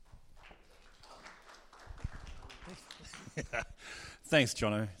Thanks,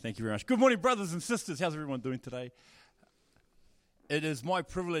 Jono. Thank you very much. Good morning, brothers and sisters. How's everyone doing today? It is my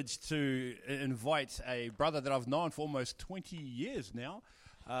privilege to invite a brother that I've known for almost 20 years now.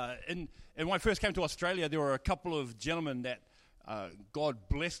 And when I first came to Australia, there were a couple of gentlemen that God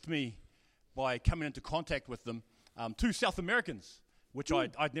blessed me by coming into contact with them. Two South Americans, which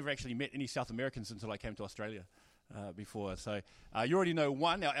I'd never actually met any South Americans until I came to Australia before. So you already know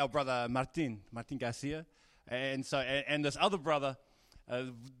one, our brother Martin Garcia. And this other brother,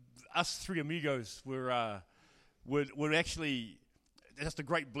 us three amigos were actually just a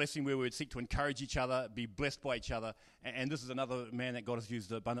great blessing where we would seek to encourage each other, be blessed by each other. And this is another man that God has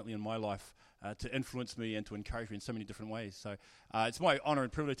used abundantly in my life to influence me and to encourage me in so many different ways. So it's my honor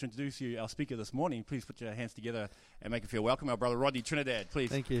and privilege to introduce you, our speaker this morning. Please put your hands together and make him feel welcome. Our brother Rodney Trinidad, please.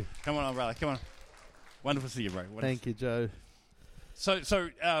 Thank you. Come on, brother. Come on. Wonderful to see you, bro. Thank you, Joe. So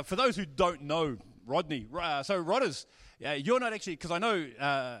for those who don't know Rodney, Rodders, you're not actually, because I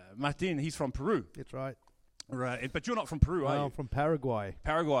know Martin, he's from Peru. That's right. Right, but you're not from Peru, are you? I'm from Paraguay.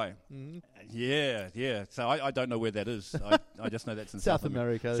 Paraguay. Mm-hmm. Yeah. So I don't know where that is. I just know that's in South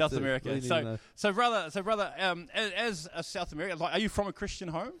America. South America. Really So brother, as a South American, like, are you from a Christian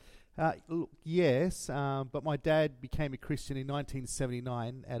home? Yes, but my dad became a Christian in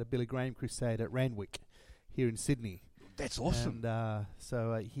 1979 at a Billy Graham crusade at Randwick here in Sydney. That's awesome. And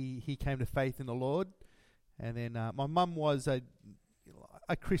so he came to faith in the Lord, and then my mum was a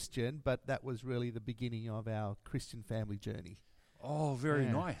Christian, but that was really the beginning of our Christian family journey. Oh, very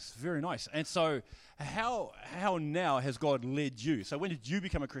nice, very nice. And so how now has God led you? So when did you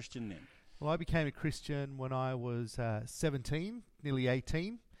become a Christian then? Well, I became a Christian when I was 17, nearly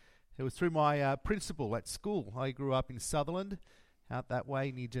 18. It was through my principal at school. I grew up in Sutherland, out that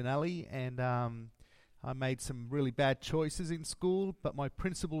way near Janelli, and I made some really bad choices in school, but my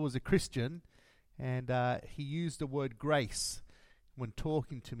principal was a Christian, and he used the word grace. When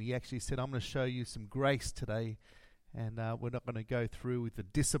talking to me, he actually said, I'm going to show you some grace today, and we're not going to go through with the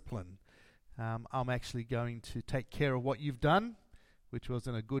discipline. I'm actually going to take care of what you've done, which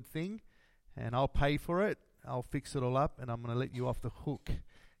wasn't a good thing, and I'll pay for it. I'll fix it all up, and I'm going to let you off the hook,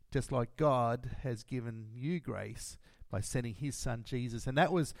 just like God has given you grace by sending his son Jesus. And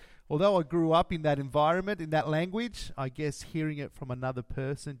that was, although I grew up in that environment, in that language, I guess hearing it from another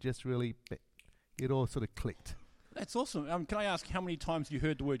person just really, it all sort of clicked. That's awesome. Can I ask how many times you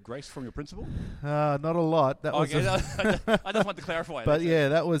heard the word grace from your principal? Not a lot. That was I just want to clarify. But yeah,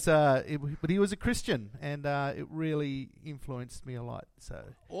 that was. But he was a Christian, and it really influenced me a lot. So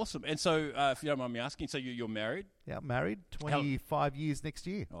awesome. And so, if you don't mind me asking, so you're married? Yeah, I'm married. 25 years next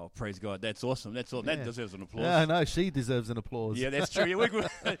year. Oh, praise God! That's awesome. That's all. Yeah. That deserves an applause. No, she deserves an applause. Yeah, that's true.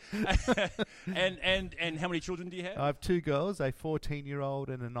 And how many children do you have? I have two girls, a 14-year-old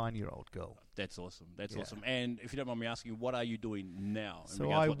and a 9-year-old girl. That's awesome. That's awesome. And if you don't mind me asking, what are you doing now? So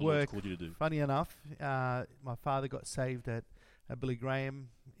I work, funny enough, my father got saved at a Billy Graham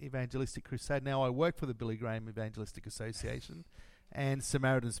Evangelistic Crusade. Now I work for the Billy Graham Evangelistic Association and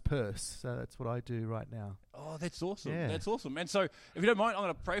Samaritan's Purse. So that's what I do right now. Oh, that's awesome. Yeah. That's awesome. And so, if you don't mind, I'm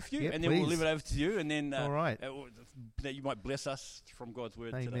going to pray for you, and then we'll leave it over to you, and then all right. That you might bless us from God's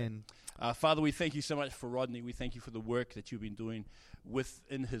word Amen. Today. Father, we thank you so much for Rodney. We thank you for the work that you've been doing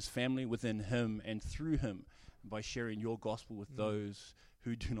within his family, within him, and through him by sharing your gospel with those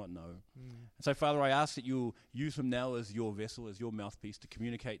who do not know. And so, Father, I ask that you'll use him now as your vessel, as your mouthpiece, to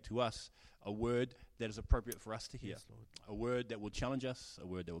communicate to us a word that is appropriate for us to hear, a word that will challenge us, a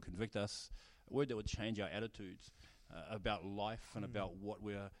word that will convict us, a word that will change our attitudes about life and about what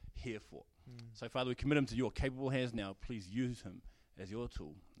we're here for. So, Father, we commit him to your capable hands now. Please use him as your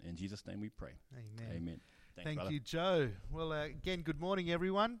tool. In Jesus' name we pray. Amen. Thank you, Joe. Well, again, good morning,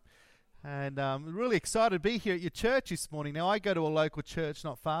 everyone. And I'm really excited to be here at your church this morning. Now, I go to a local church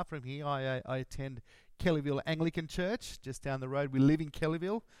not far from here. I attend Kellyville Anglican Church, just down the road. We live in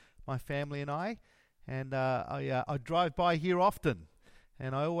Kellyville, my family and I. And I drive by here often.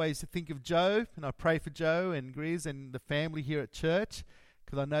 And I always think of Joe, and I pray for Joe and Grizz and the family here at church,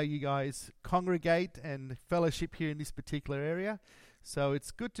 because I know you guys congregate and fellowship here in this particular area. So it's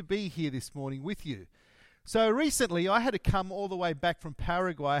good to be here this morning with you. So recently, I had to come all the way back from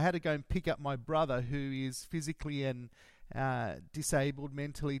Paraguay. I had to go and pick up my brother, who is physically and disabled,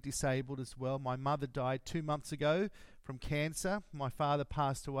 mentally disabled as well. My mother died 2 months ago from cancer. My father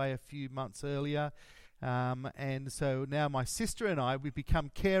passed away a few months earlier. And so now my sister and I, we've become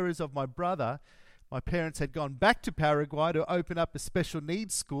carers of my brother. My parents had gone back to Paraguay to open up a special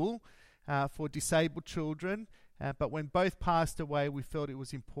needs school for disabled children. But when both passed away, we felt it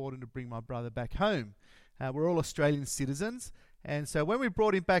was important to bring my brother back home. We're all Australian citizens, And so when we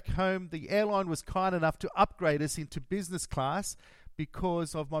brought him back home, the airline was kind enough to upgrade us into business class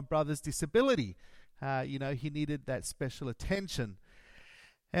because of my brother's disability. He needed that special attention.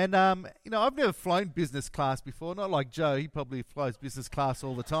 And, I've never flown business class before, not like Joe. He probably flies business class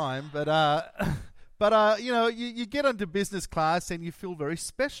all the time. But you get onto business class and you feel very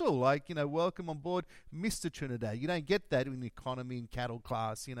special, like, welcome on board, Mr. Trinidad. You don't get that in economy and cattle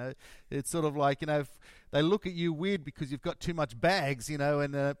class, It's sort of like, they look at you weird because you've got too much bags,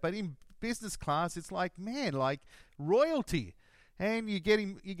 but in business class, it's like, man, like royalty. And you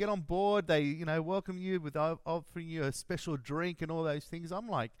get on board, they, welcome you with offering you a special drink and all those things. I'm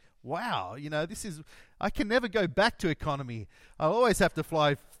like, wow, I can never go back to economy. I'll always have to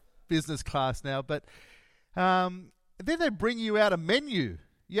fly business class now. But then they bring you out a menu.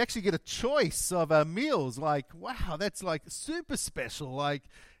 You actually get a choice of meals. Like, wow, that's like super special.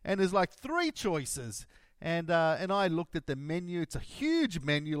 And there's like 3 choices. And I looked at the menu. It's a huge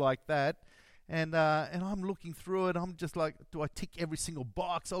menu like that. And I'm looking through it. I'm just like, do I tick every single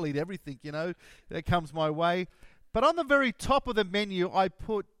box? I'll eat everything, that comes my way. But on the very top of the menu, I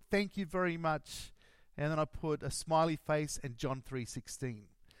put thank you very much. And then I put a smiley face and John 3:16.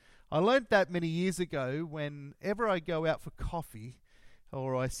 I learned that many years ago. Whenever I go out for coffee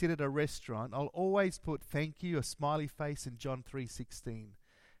or I sit at a restaurant, I'll always put thank you, a smiley face, and John 3:16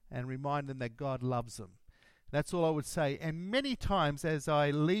 and remind them that God loves them. That's all I would say. And many times as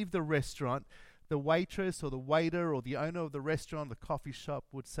I leave the restaurant, the waitress or the waiter or the owner of the restaurant, the coffee shop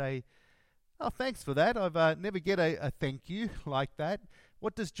would say, oh, thanks for that. I've never get a thank you like that.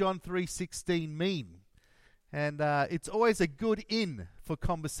 What does John 3:16 mean? And it's always a good in for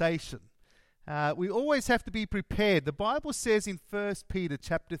conversation. We always have to be prepared. The Bible says in 1 Peter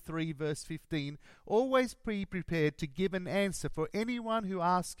chapter 3, verse 15, always be prepared to give an answer for anyone who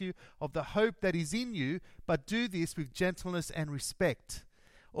asks you of the hope that is in you, but do this with gentleness and respect.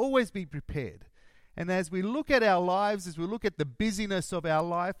 Always be prepared. And as we look at our lives, as we look at the busyness of our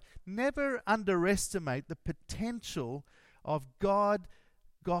life, never underestimate the potential of God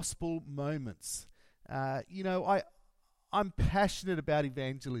gospel moments. I'm passionate about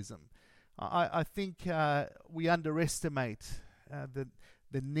evangelism. I think we underestimate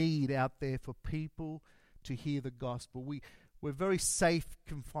the need out there for people to hear the gospel. We're very safe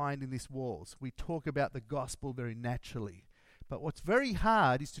confined in these walls. We talk about the gospel very naturally. But what's very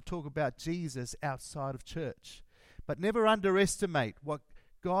hard is to talk about Jesus outside of church. But never underestimate what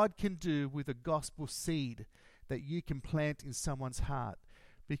God can do with a gospel seed that you can plant in someone's heart.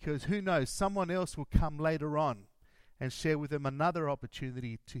 Because who knows, someone else will come later on and share with them another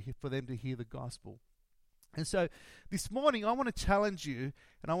opportunity for them to hear the gospel. And so this morning I want to challenge you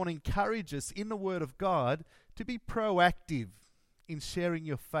and I want to encourage us in the Word of God to be proactive in sharing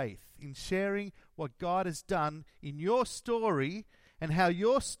your faith, in sharing what God has done in your story and how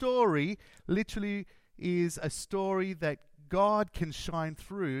your story literally is a story that God can shine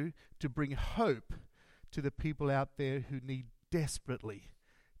through to bring hope to the people out there who need desperately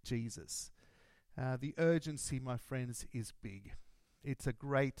Jesus. The urgency, my friends, is big. It's a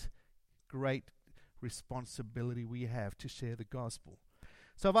great, great responsibility we have to share the gospel.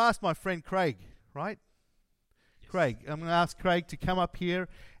 So I've asked my friend Craig, right? Yes. Craig, I'm going to ask Craig to come up here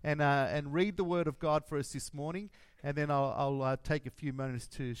and read the Word of God for us this morning, and then I'll take a few moments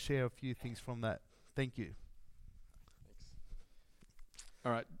to share a few things from that. Thank you. Thanks.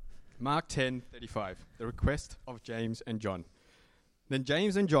 All right, Mark 10:35, the request of James and John. Then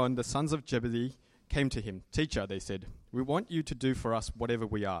James and John, the sons of Zebedee, came to him. Teacher, they said, we want you to do for us whatever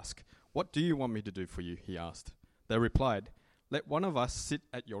we ask. What do you want me to do for you? He asked. They replied, let one of us sit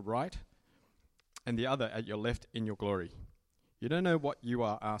at your right and the other at your left in your glory. You don't know what you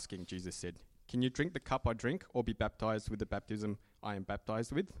are asking, Jesus said. Can you drink the cup I drink or be baptized with the baptism I am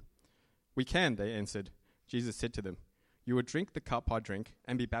baptized with? We can, they answered. Jesus said to them, you will drink the cup I drink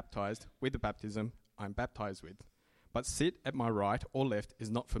and be baptized with the baptism I am baptized with. But sit at my right or left is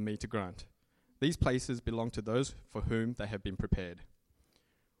not for me to grant. These places belong to those for whom they have been prepared.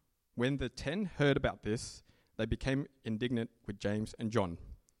 When the 10 heard about this, they became indignant with James and John.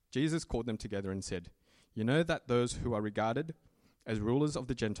 Jesus called them together and said, you know that those who are regarded as rulers of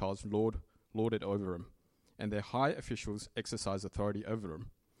the Gentiles lord it over them, and their high officials exercise authority over them.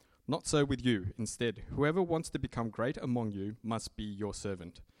 Not so with you. Instead, whoever wants to become great among you must be your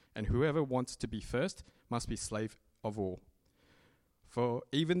servant, and whoever wants to be first must be slave of all. For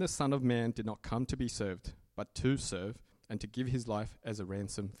even the Son of Man did not come to be served, but to serve, and to give his life as a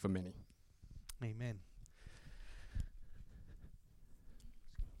ransom for many. Amen.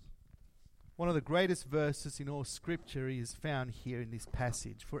 One of the greatest verses in all Scripture is found here in this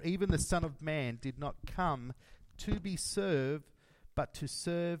passage. For even the Son of Man did not come to be served, but to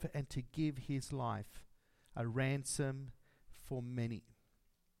serve and to give his life a ransom for many.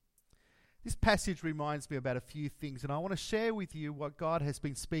 This passage reminds me about a few things, and I want to share with you what God has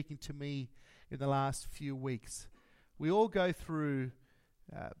been speaking to me in the last few weeks. We all go through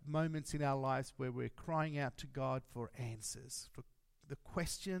moments in our lives where we're crying out to God for answers, for the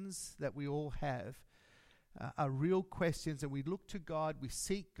questions that we all have are real questions, and we look to God, we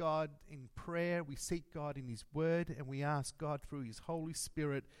seek God in prayer, we seek God in his word, and we ask God through his Holy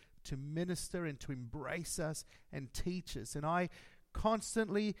Spirit to minister and to embrace us and teach us. And I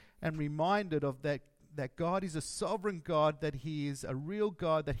constantly am reminded of that God is a sovereign God, that he is a real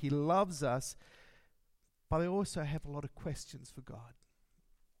God, that he loves us, but I also have a lot of questions for God.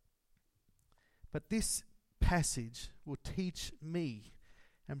 But this passage will teach me,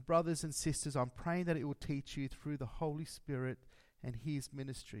 and brothers and sisters, I'm praying that it will teach you through the Holy Spirit and his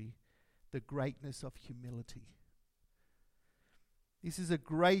ministry, the greatness of humility. This is the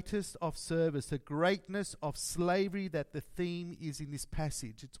greatest of service, the greatness of slavery that the theme is in this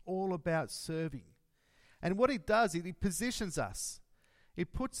passage. It's all about serving. And what it does, it positions us.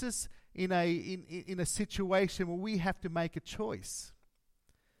 It puts us in a situation where we have to make a choice.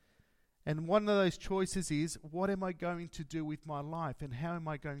 And one of those choices is, what am I going to do with my life, and how am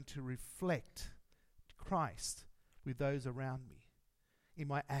I going to reflect Christ with those around me in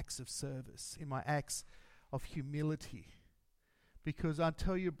my acts of service, in my acts of humility? Because I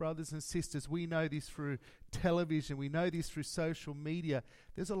tell you, brothers and sisters, we know this through television, we know this through social media,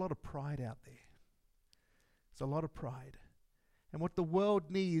 there's a lot of pride out there. There's a lot of pride. And what the world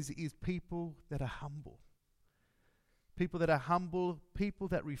needs is people that are humble. People that are humble, people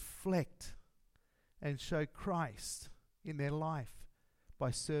that reflect and show Christ in their life by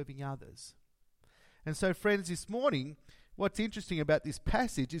serving others. And so, friends, this morning, what's interesting about this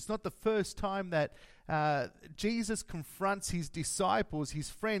passage, it's not the first time that Jesus confronts his disciples, his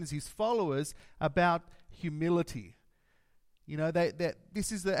friends, his followers about humility. You know, that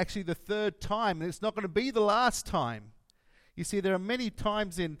this is actually the third time, and it's not going to be the last time. You see, there are many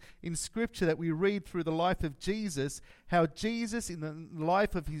times in Scripture that we read through the life of Jesus, how Jesus, in the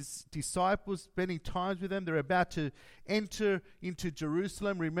life of his disciples, spending times with them, they're about to enter into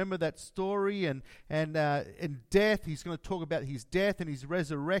Jerusalem. Remember that story, and death. He's going to talk about his death and his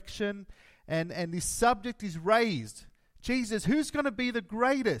resurrection, and this subject is raised. Jesus, who's going to be the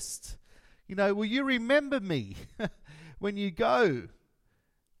greatest? You know, will you remember me when you go?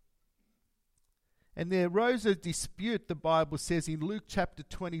 And there arose a dispute, the Bible says in Luke chapter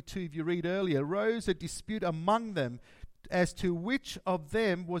 22, if you read earlier, arose a dispute among them as to which of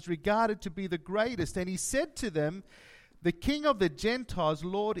them was regarded to be the greatest. And he said to them, the king of the Gentiles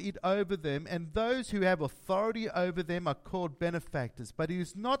lord it over them, and those who have authority over them are called benefactors. But it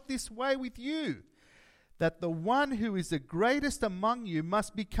is not this way with you, that the one who is the greatest among you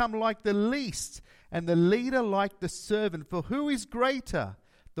must become like the least, and the leader like the servant. For who is greater,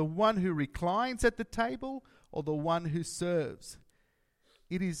 the one who reclines at the table or the one who serves?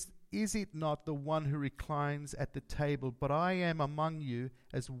 Is it not the one who reclines at the table? But I am among you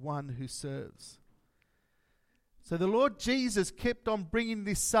as one who serves. So the Lord Jesus kept on bringing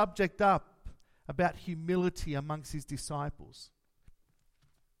this subject up about humility amongst his disciples.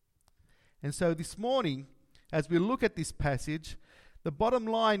 And so this morning, as we look at this passage, the bottom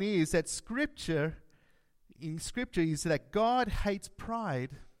line is that in Scripture is that God hates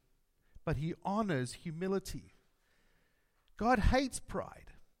pride, but he honors humility. God hates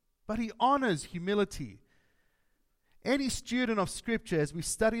pride, but he honors humility. Any student of Scripture, as we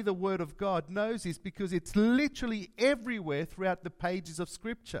study the Word of God, knows this because it's literally everywhere throughout the pages of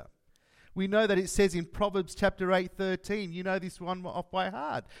Scripture. We know that it says in Proverbs chapter 8:13, you know this one off by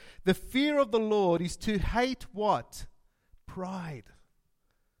heart. The fear of the Lord is to hate what? Pride.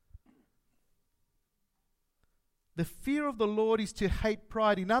 The fear of the Lord is to hate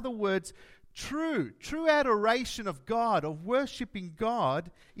pride. In other words, true adoration of God, of worshiping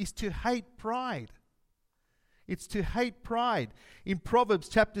God, is to hate pride. It's to hate pride. In Proverbs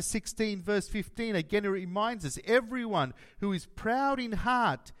chapter 16, verse 15, again it reminds us, everyone who is proud in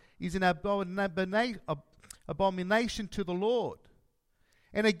heart is an abomination to the Lord.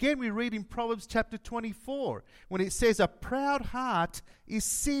 And again we read in Proverbs chapter 24, when it says, a proud heart is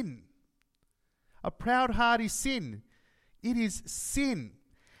sin. A proud heart is sin. It is sin.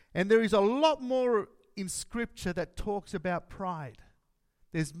 And there is a lot more in Scripture that talks about pride.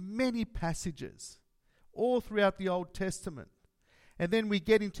 There's many passages all throughout the Old Testament. And then we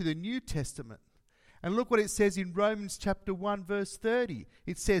get into the New Testament. And look what it says in Romans chapter 1 verse 30.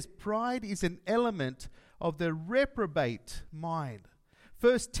 It says, pride is an element of the reprobate mind.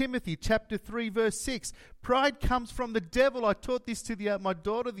 1 Timothy chapter 3 verse 6. Pride comes from the devil. I taught this to my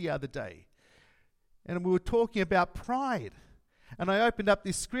daughter the other day. And we were talking about pride. And I opened up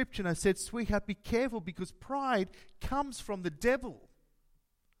this scripture and I said, sweetheart, be careful because pride comes from the devil.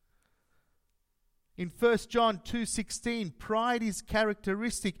 In 1 John 2:16, pride is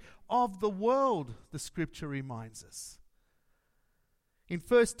characteristic of the world, the scripture reminds us. In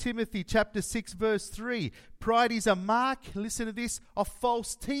 1 Timothy chapter 6 verse 3, pride is a mark, listen to this, of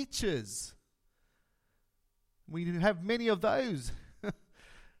false teachers. We have many of those,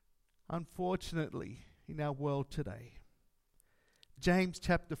 unfortunately, in our world today. James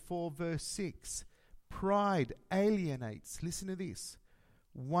chapter 4 verse 6, pride alienates, listen to this,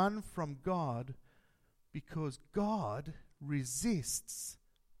 one from God, because God resists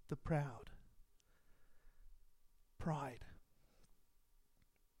the proud. Pride.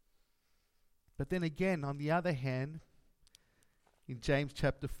 But then again, on the other hand, in James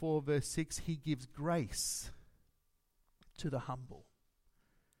chapter 4 verse 6, he gives grace to the humble.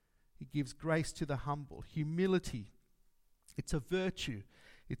 He gives grace to the humble. Humility, it's a virtue.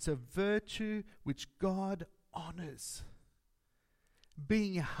 It's a virtue which God honors.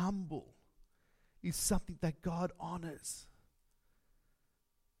 Being humble is something that God honors.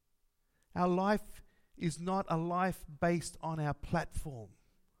 Our life is not a life based on our platform.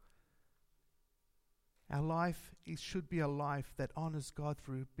 Our life should be a life that honors God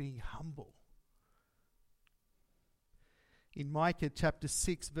through being humble. In Micah chapter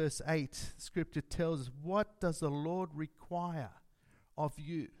 6 verse 8, scripture tells us, what does the Lord require of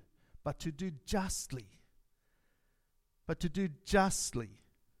you but to do justly? But to do justly.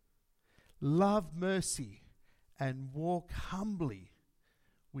 Love mercy and walk humbly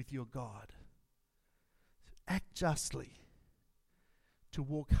with your God. Act justly. To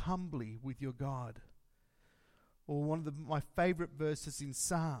walk humbly with your God. Or one of my favorite verses in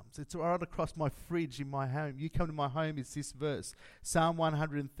Psalms. It's right across my fridge in my home. You come to my home, it's this verse. Psalm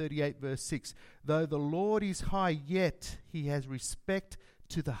 138 verse 6. Though the Lord is high, yet he has respect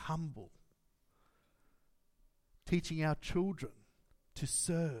to the humble. Teaching our children to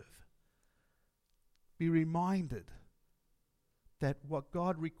serve. Be reminded that what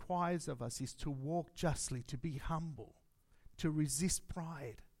God requires of us is to walk justly, to be humble, to resist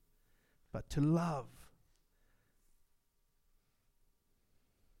pride, but to love.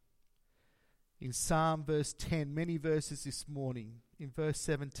 In Psalm verse 10, many verses this morning, in verse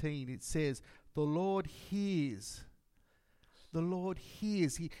 17, it says, the Lord hears. The Lord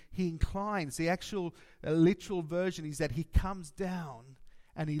hears. He inclines. The actual literal version is that he comes down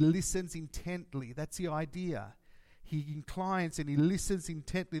and he listens intently. That's the idea. He inclines and he listens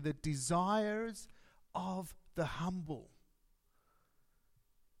intently. The desires of the humble.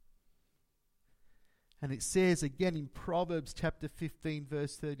 And it says again in Proverbs chapter 15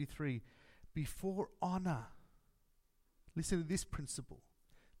 verse 33, before honor, listen to this principle,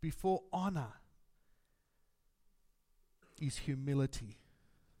 before honor is humility.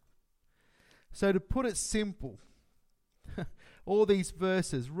 So to put it simple, all these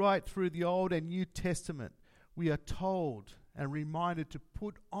verses right through the Old and New Testament, we are told and reminded to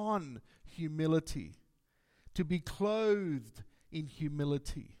put on humility, to be clothed in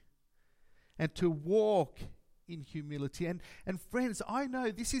humility, and to walk in humility. And friends, I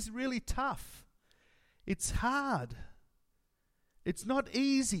know this is really tough. It's hard. It's not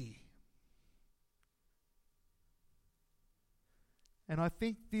easy. And I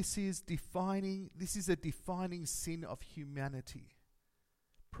think this is a defining sin of humanity.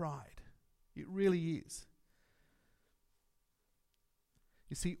 Pride. It really is.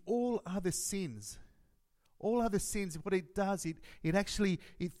 You see, all other sins, what it does, it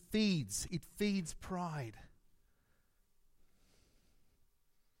feeds pride.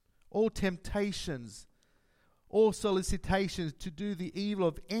 All temptations, all solicitations to do the evil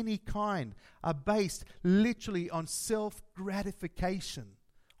of any kind are based literally on self-gratification,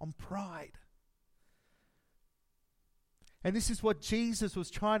 on pride. And this is what Jesus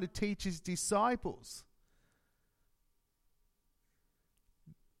was trying to teach his disciples.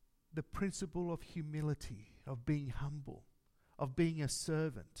 The principle of humility, of being humble, of being a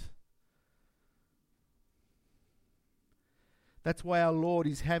servant. That's why our Lord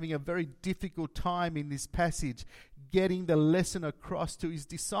is having a very difficult time in this passage, getting the lesson across to his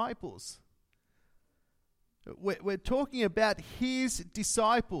disciples. We're talking about his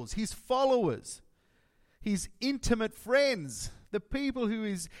disciples, his followers, his intimate friends, the people who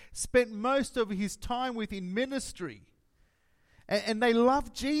he's spent most of his time with in ministry. And they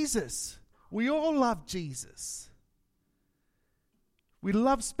love Jesus. We all love Jesus. We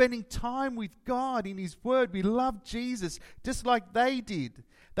love spending time with God in His Word. We love Jesus just like they did.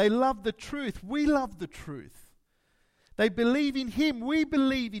 They love the truth. We love the truth. They believe in Him. We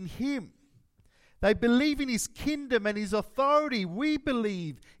believe in Him. They believe in His kingdom and His authority. We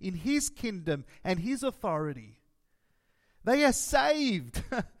believe in His kingdom and His authority. They are saved.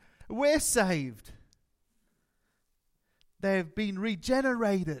 We're saved. They have been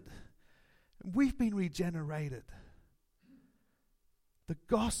regenerated. We've been regenerated. The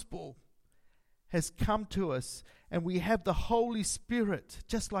gospel has come to us, and we have the Holy Spirit,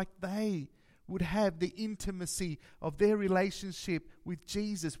 just like they would have the intimacy of their relationship with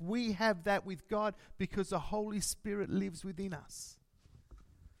Jesus. We have that with God because the Holy Spirit lives within us.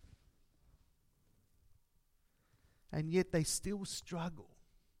 And yet they still struggle.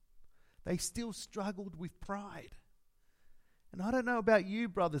 They still struggled with pride. And I don't know about you,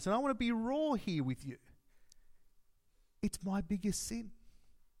 brothers, and I want to be raw here with you. It's my biggest sin.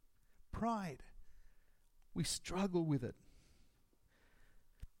 Pride. We struggle with it.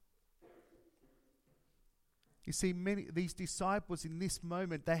 You see, many of these disciples in this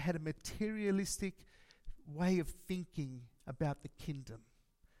moment, they had a materialistic way of thinking about the kingdom.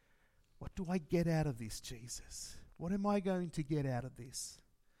 What do I get out of this, Jesus? What am I going to get out of this?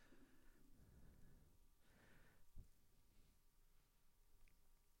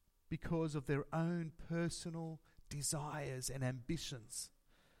 Because of their own personal desires and ambitions.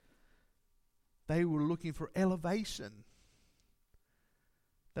 They were looking for elevation.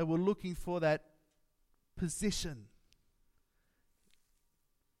 They were looking for that position.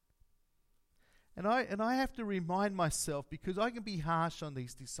 And I have to remind myself, because I can be harsh on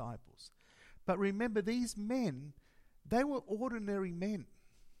these disciples. But remember, these men, they were ordinary men.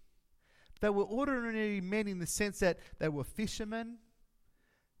 They were ordinary men in the sense that they were fishermen.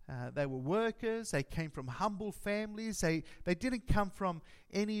 They were workers. They came from humble families. They didn't come from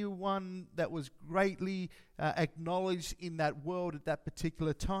anyone that was greatly acknowledged in that world at that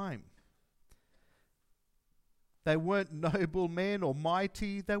particular time. They weren't noble men or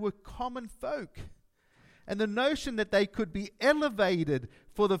mighty. They were common folk. And the notion that they could be elevated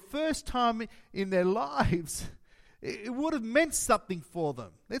for the first time in their lives, it would have meant something for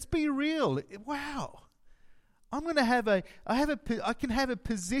them. Let's be real. Wow. I can have a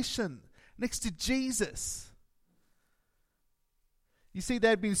position next to Jesus. You see,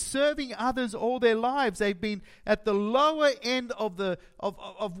 they've been serving others all their lives. They've been at the lower end of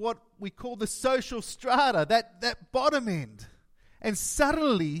what we call the social strata, that bottom end. And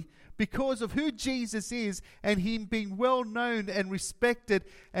suddenly, because of who Jesus is and Him being well known and respected,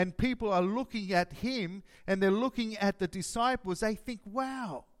 and people are looking at Him and they're looking at the disciples, they think,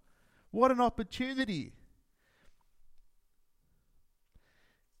 wow, what an opportunity.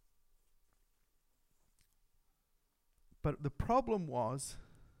 But the problem was,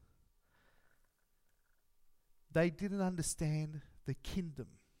 they didn't understand the kingdom.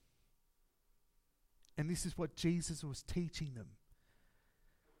 And this is what Jesus was teaching them.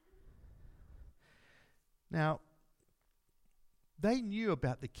 Now, they knew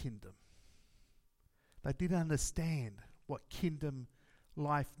about the kingdom. They didn't understand what kingdom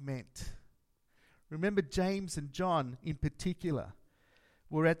life meant. Remember, James and John in particular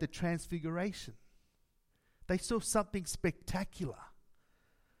were at the Transfiguration. They saw something spectacular.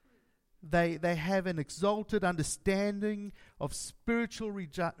 They have an exalted understanding of spiritual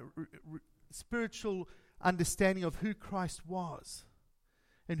understanding of who Christ was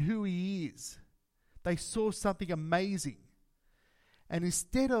and who He is. They saw something amazing. And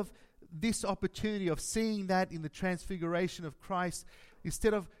instead of this opportunity of seeing that in the transfiguration of Christ,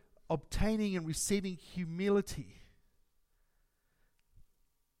 instead of obtaining and receiving humility,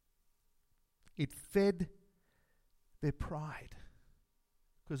 it fed their pride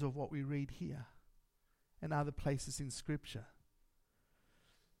because of what we read here and other places in Scripture.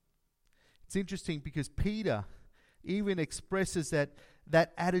 It's interesting because Peter even expresses that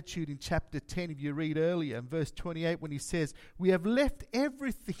attitude in chapter 10, if you read earlier, in verse 28, when he says, we have left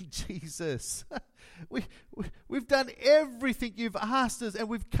everything, Jesus. We've done everything you've asked us, and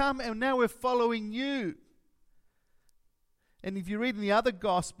we've come, and now we're following you. And if you read in the other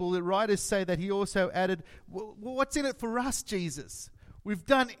gospel, the writers say that he also added, well, what's in it for us, Jesus? We've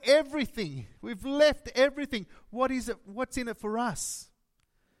done everything. We've left everything. What is it? What's in it for us?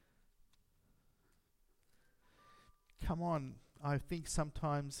 Come on, I think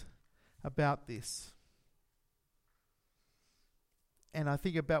sometimes about this. And I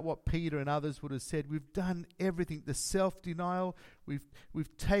think about what Peter and others would have said. We've done everything. The self-denial.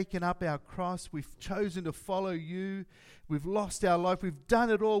 We've taken up our cross. We've chosen to follow you. We've lost our life. We've done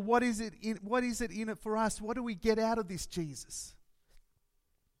it all. What is it in it for us? What do we get out of this, Jesus?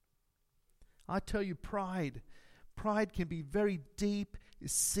 I tell you, pride can be very deep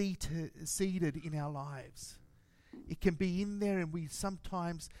seated in our lives. It can be in there, and we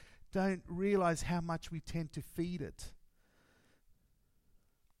sometimes don't realize how much we tend to feed it.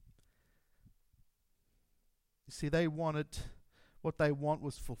 You see, what they want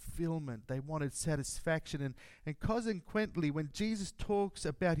was fulfillment. They wanted satisfaction. And consequently, when Jesus talks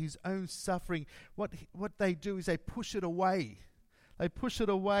about his own suffering, what they do is they push it away. They push it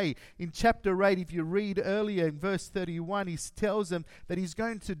away. In chapter 8, if you read earlier in verse 31, he tells them that he's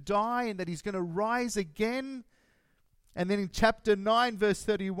going to die and that he's going to rise again. And then in chapter 9, verse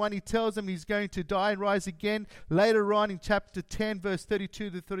 31, he tells them he's going to die and rise again. Later on in chapter 10, verse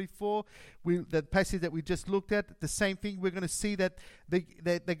 32 to 34, the passage that we just looked at, the same thing. We're going to see that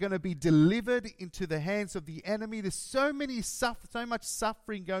they're going to be delivered into the hands of the enemy. There's so much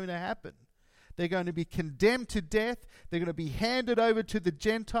suffering going to happen. They're going to be condemned to death. They're going to be handed over to the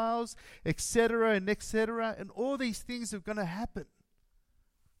Gentiles, etc., and etc. And all these things are going to happen.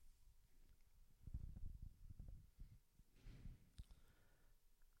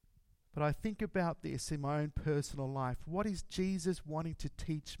 But I think about this in my own personal life. What is Jesus wanting to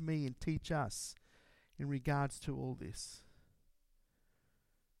teach me and teach us in regards to all this?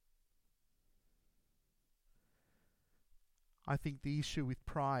 I think the issue with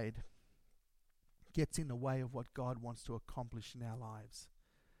pride gets in the way of what God wants to accomplish in our lives.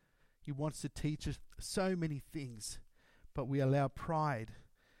 He wants to teach us so many things, but we allow pride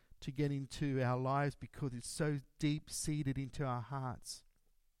to get into our lives because it's so deep-seated into our hearts.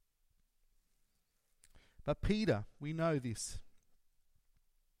 But Peter, we know this,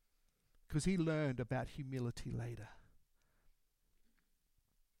 because he learned about humility later.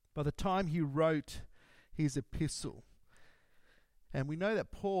 By the time he wrote his epistle, and we know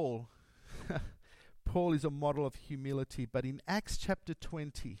that Paul is a model of humility, but in Acts chapter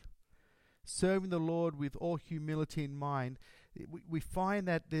 20, serving the Lord with all humility in mind, we find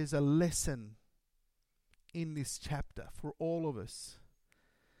that there's a lesson in this chapter for all of us.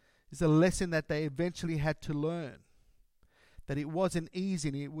 It's a lesson that they eventually had to learn, that it wasn't easy,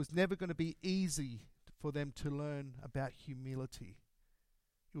 and it was never going to be easy for them to learn about humility.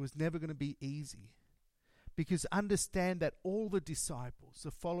 It was never going to be easy. Because understand that all the disciples,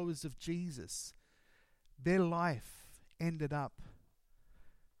 the followers of Jesus, their life ended up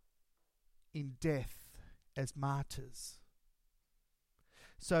in death as martyrs.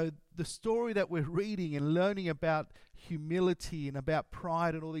 So the story that we're reading and learning about humility and about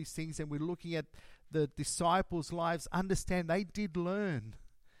pride and all these things, and we're looking at the disciples' lives, understand they did learn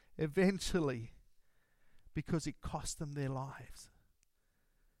eventually because it cost them their lives.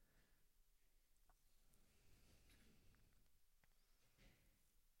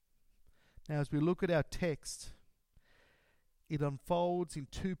 Now, as we look at our text, it unfolds in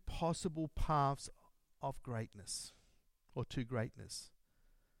two possible paths of greatness, or to greatness.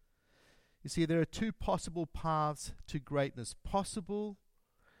 You see, there are two possible paths to greatness. Possible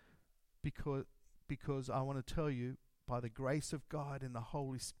because I want to tell you, by the grace of God and the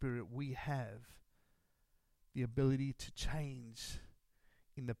Holy Spirit, we have the ability to change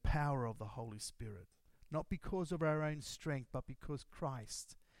in the power of the Holy Spirit. Not because of our own strength, but because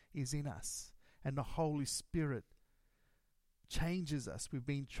Christ is in us and the Holy Spirit changes us. We've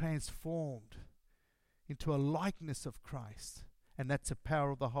been transformed into a likeness of Christ. And that's the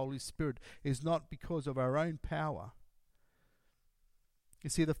power of the Holy Spirit. It's not because of our own power. You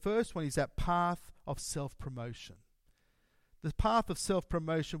see, the first one is that path of self-promotion. The path of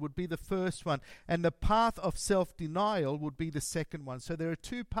self-promotion would be the first one, and the path of self-denial would be the second one. So there are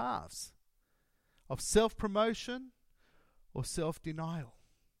two paths, of self-promotion or self-denial.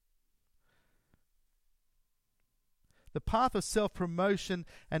 The path of self-promotion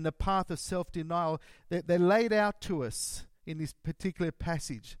and the path of self-denial, they're laid out to us in this particular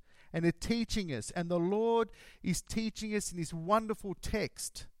passage. And they're teaching us. And the Lord is teaching us in this wonderful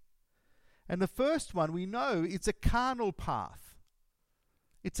text. And the first one, we know, it's a carnal path.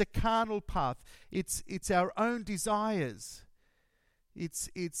 It's a carnal path. It's our own desires.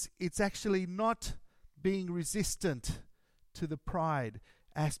 It's actually not being resistant to the pride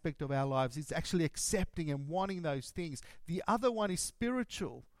aspect of our lives. It's actually accepting and wanting those things. The other one is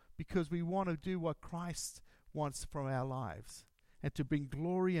spiritual, because we want to do what Christ wants from our lives and to bring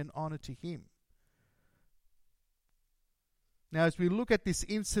glory and honor to Him. Now, as we look at this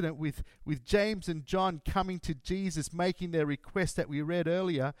incident with James and John coming to Jesus, making their request that we read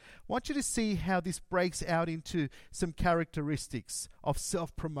earlier, I want you to see how this breaks out into some characteristics of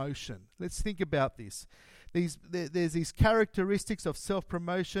self-promotion. Let's think about this. There's these characteristics of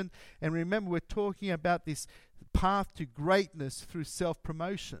self-promotion, and remember, we're talking about this path to greatness through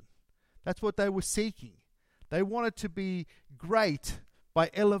self-promotion. That's what they were seeking. They wanted to be great by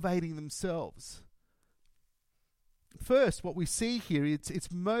elevating themselves. First, what we see here,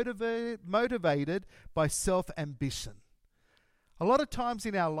 it's motivated by self-ambition. A lot of times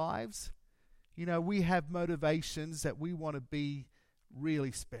in our lives, we have motivations that we want to be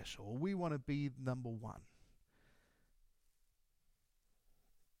really special. We want to be number one.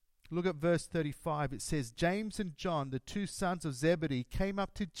 Look at verse 35. It says, James and John, the two sons of Zebedee, came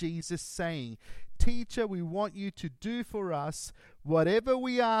up to Jesus saying, Teacher, we want you to do for us whatever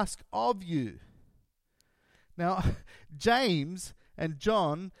we ask of you. Now, James and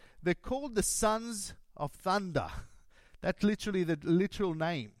John, they're called the sons of thunder. That's literally the literal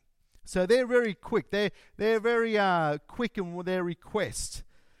name. So they're very quick. They're very quick in their request.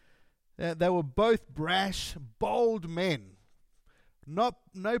 They were both brash, bold men.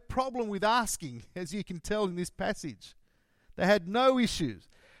 No problem with asking, as you can tell in this passage. They had no issues.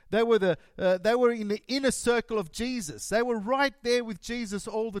 They were in the inner circle of Jesus. They were right there with Jesus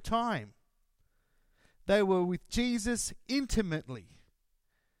all the time. They were with Jesus intimately,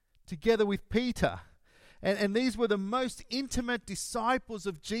 together with Peter. And these were the most intimate disciples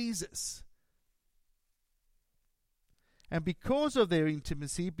of Jesus. And because of their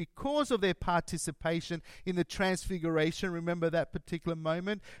intimacy, because of their participation in the transfiguration, remember that particular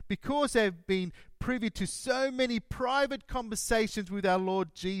moment, because they've been privy to so many private conversations with our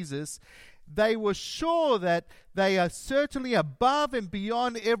Lord Jesus, they were sure that they are certainly above and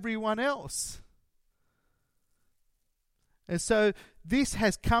beyond everyone else. And so this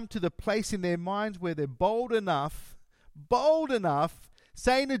has come to the place in their minds where they're bold enough,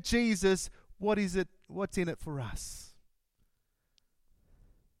 saying to Jesus, what is it? What's in it for us?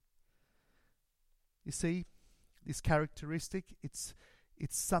 You see, this characteristic, it's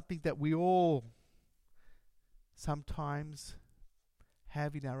something that we all sometimes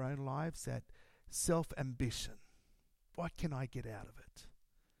have in our own lives, that self-ambition. What can I get out of it?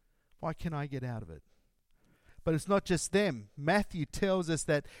 What can I get out of it? But it's not just them. Matthew tells us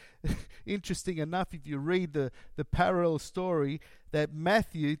that, interesting enough, if you read the parallel story, that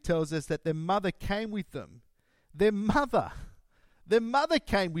Matthew tells us that their mother came with them. Their mother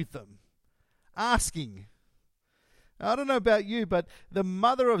came with them, asking. I don't know about you, but the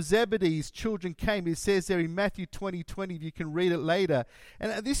mother of Zebedee's children came. It says there in Matthew 20:20, if you can read it later.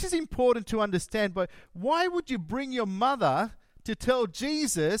 And this is important to understand, but why would you bring your mother to tell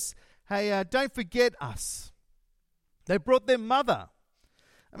Jesus, hey, don't forget us? They brought their mother.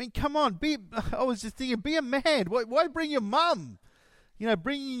 I mean, come on. I was just thinking, be a man. Why bring your mum?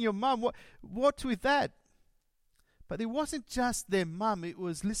 Bringing your mum. What's with that? But it wasn't just their mum. It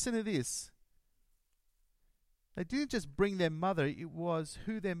was, listen to this. They didn't just bring their mother. It was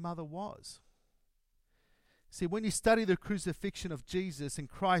who their mother was. See, when you study the crucifixion of Jesus and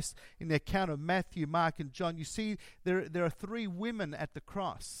Christ in the account of Matthew, Mark, and John, you see there are three women at the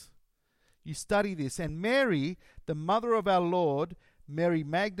cross. You study this. And Mary, the mother of our Lord, Mary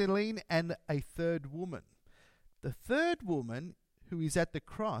Magdalene, and a third woman. The third woman who is at the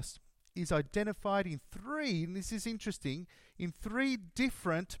cross is identified in three, and this is interesting, in three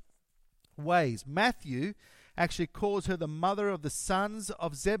different ways. Matthew actually calls her the mother of the sons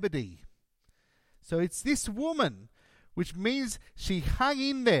of Zebedee. So it's this woman, which means she hung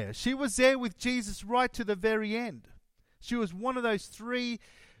in there. She was there with Jesus right to the very end. She was one of those three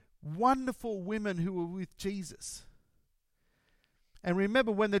wonderful women who were with Jesus. And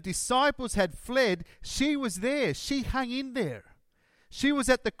remember, when the disciples had fled, she was there. She hung in there. She was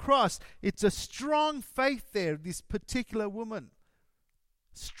at the cross. It's a strong faith there, this particular woman.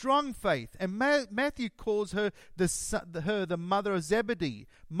 Strong faith. And Matthew calls her the mother of Zebedee.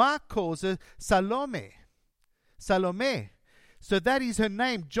 Mark calls her Salome. So that is her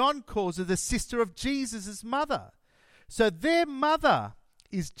name. John calls her the sister of Jesus' mother. So their mother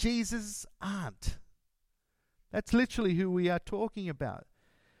is Jesus' aunt. That's literally who we are talking about.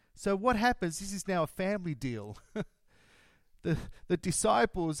 So what happens? This is now a family deal. The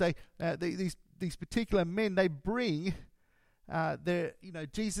disciples, these particular men, they bring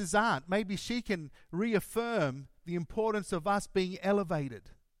Jesus' aunt. Maybe she can reaffirm the importance of us being elevated.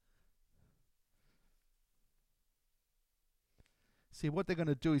 See, what they're going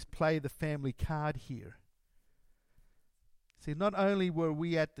to do is play the family card here. See, not only were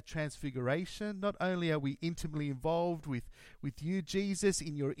we at the transfiguration, not only are we intimately involved with you, Jesus,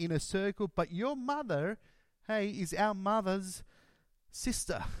 in your inner circle, but your mother, is our mother's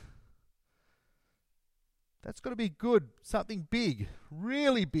sister. That's got to be good, something big,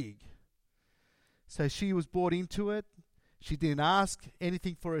 really big. So she was brought into it. She didn't ask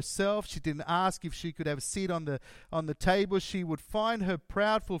anything for herself. She didn't ask if she could have a seat on the table. She would find her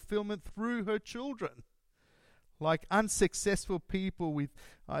proud fulfillment through her children. Like unsuccessful people with,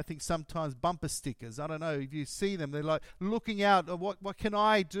 I think, sometimes bumper stickers. I don't know if you see them. They're like looking out, what can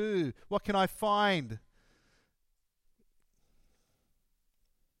I do? What can I find?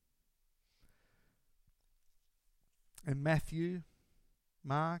 And Matthew,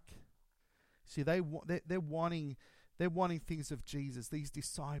 Mark, see, they're wanting things of Jesus, these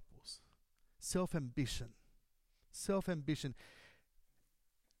disciples. Self-ambition.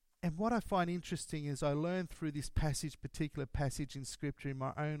 And what I find interesting is I learned through this particular passage in Scripture in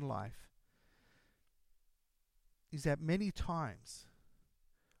my own life, is that many times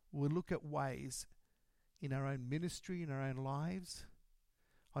we'll look at ways in our own ministry, in our own lives,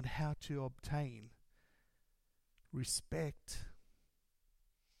 on how to obtain respect,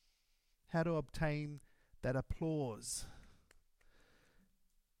 how to obtain that applause.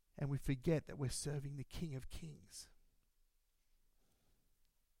 And we forget that we're serving the King of Kings.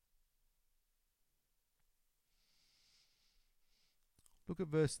 Look at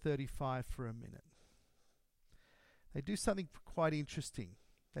verse 35 for a minute. They do something quite interesting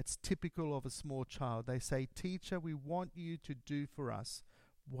that's typical of a small child. They say, "Teacher, we want you to do for us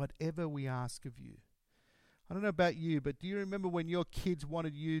whatever we ask of you." I don't know about you, but do you remember when your kids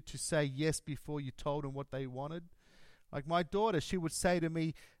wanted you to say yes before you told them what they wanted? Like my daughter, she would say to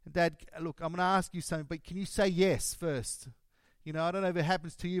me, "Dad, look, I'm going to ask you something, but can you say yes first?" You know, I don't know if it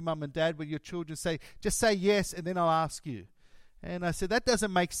happens to you, Mum and Dad, where your children say, "Just say yes and then I'll ask you." And I said, that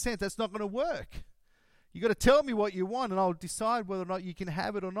doesn't make sense. That's not going to work. You got to tell me what you want and I'll decide whether or not you can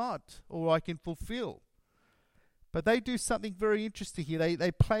have it or not, or I can fulfill. But they do something very interesting here.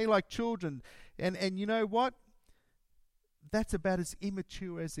 They play like children. And you know what? That's about as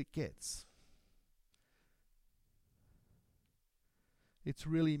immature as it gets. It's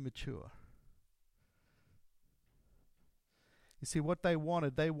really immature. You see, what they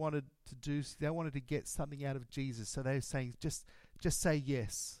wanted to get something out of Jesus. So they were saying, just say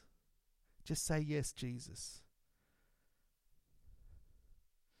yes. Just say yes, Jesus.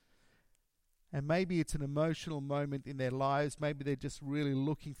 And maybe it's an emotional moment in their lives. Maybe they're just really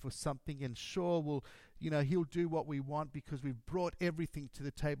looking for something. And sure, he'll do what we want because we've brought everything to the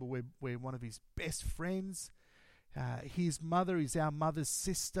table. We're one of his best friends. His mother is our mother's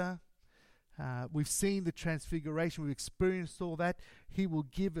sister. We've seen the transfiguration. We've experienced all that. He will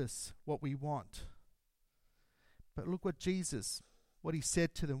give us what we want. But look what he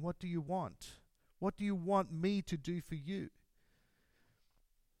said to them. What do you want? What do you want me to do for you?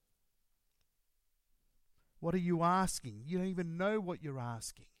 What are you asking? You don't even know what you're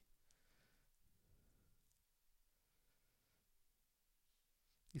asking.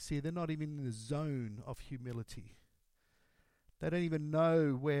 You see, they're not even in the zone of humility. They don't even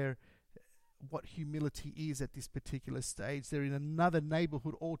know what humility is at this particular stage. They're in another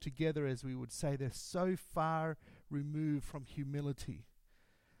neighborhood altogether, as we would say. They're so far removed from humility.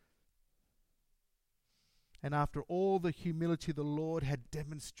 And after all the humility the Lord had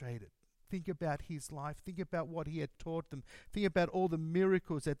demonstrated, think about his life. Think about what he had taught them. Think about all the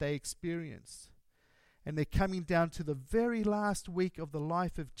miracles that they experienced. And they're coming down to the very last week of the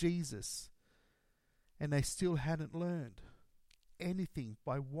life of Jesus. And they still hadn't learned anything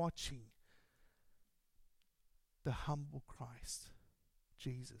by watching the humble Christ,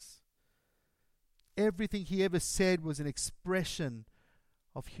 Jesus. Everything he ever said was an expression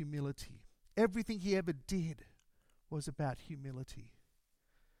of humility. Everything he ever did was about humility.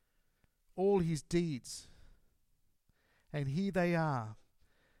 All his deeds. And here they are.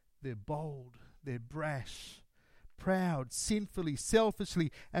 They're bold, they're brash, proud, sinfully,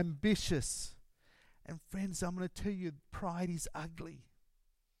 selfishly, ambitious. And friends, I'm going to tell you, pride is ugly.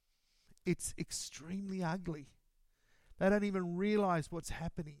 It's extremely ugly. They don't even realize what's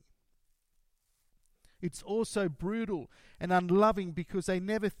happening. It's also brutal and unloving because they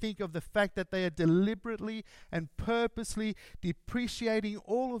never think of the fact that they are deliberately and purposely depreciating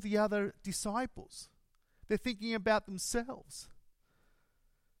all of the other disciples. They're thinking about themselves.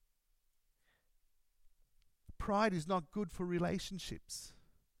 Pride is not good for relationships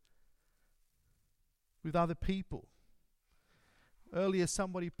with other people. Earlier,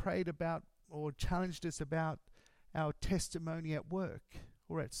 somebody prayed about or challenged us about our testimony at work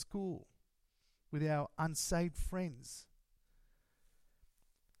or at school with our unsaved friends.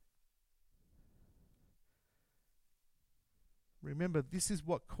 Remember, this is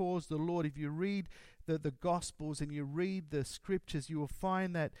what caused the Lord. If you read the Gospels and you read the Scriptures, you will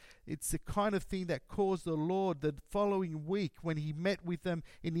find that it's the kind of thing that caused the Lord the following week when he met with them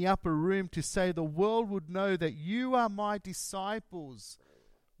in the upper room to say, the world would know that you are my disciples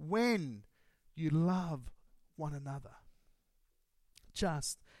when you love one another,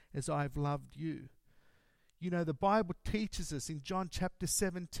 just as I've loved you. You know, the Bible teaches us in John chapter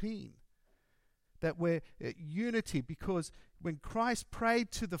 17 that we're unity, because when Christ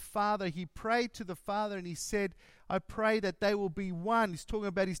prayed to the Father, he prayed to the Father and he said, I pray that they will be one. He's talking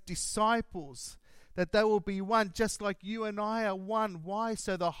about his disciples, that they will be one just like you and I are one. Why?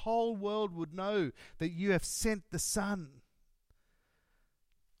 So the whole world would know that you have sent the Son.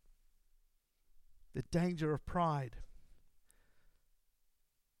 The danger of pride.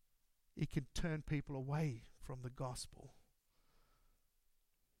 It can turn people away from the gospel.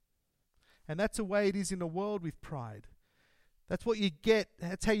 And that's the way it is in the world with pride. That's what you get.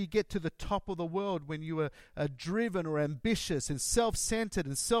 That's how you get to the top of the world, when you are a driven or ambitious and self-centered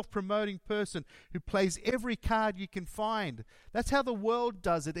and self-promoting person who plays every card you can find. That's how the world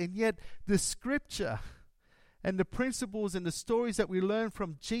does it. And yet the Scripture and the principles and the stories that we learn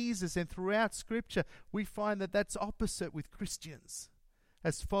from Jesus and throughout Scripture, we find that that's opposite with Christians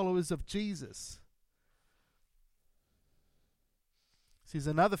as followers of Jesus. This is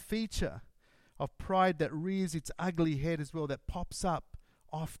another feature of pride that rears its ugly head as well, that pops up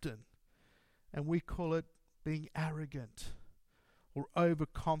often. And we call it being arrogant or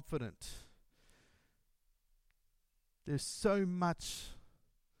overconfident. There's so much,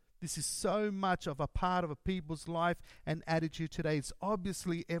 this is so much of a part of a people's life and attitude today. It's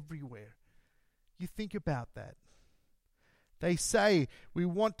obviously everywhere. You think about that. They say, we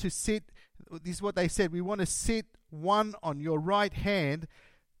want to sit, this is what they said, we want to sit one on your right hand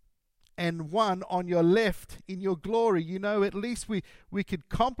and one on your left in your glory. You know, at least we could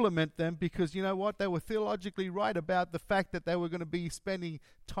compliment them, because you know what? They were theologically right about the fact that they were going to be spending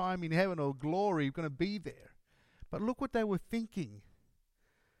time in heaven, or glory, going to be there. But look what they were thinking.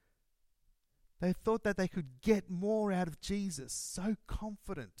 They thought that they could get more out of Jesus, so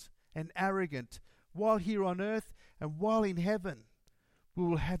confident and arrogant. While here on earth and while in heaven, we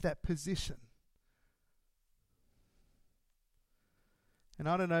will have that position. And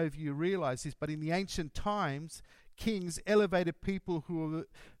I don't know if you realize this, but in the ancient times, kings elevated people who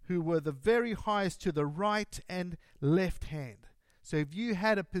were the very highest to the right and left hand. So if you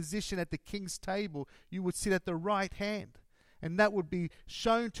had a position at the king's table, you would sit at the right hand. And that would be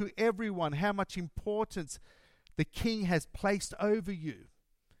shown to everyone how much importance the king has placed over you,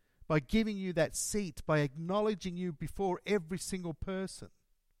 by giving you that seat, by acknowledging you before every single person.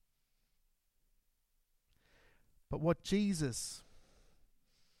 But what Jesus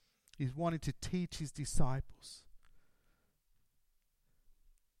is wanting to teach his disciples,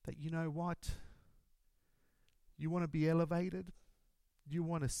 that you know what? You want to be elevated? You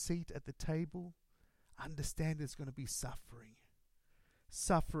want a seat at the table? Understand there's going to be suffering.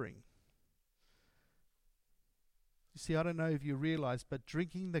 Suffering. You see, I don't know if you realize, but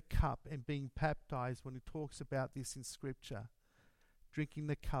drinking the cup and being baptized, when it talks about this in Scripture, drinking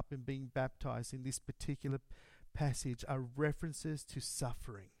the cup and being baptized in this particular passage are references to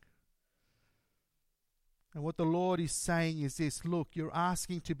suffering. And what the Lord is saying is this: look, you're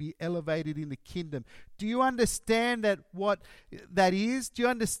asking to be elevated in the kingdom. Do you understand that what that is? Do you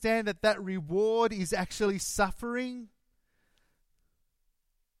understand that that reward is actually suffering?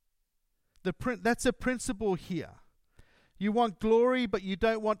 That's a principle here. You want glory, but you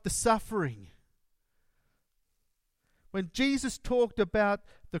don't want the suffering. When Jesus talked about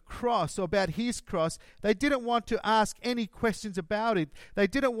the cross, or about his cross, they didn't want to ask any questions about it. They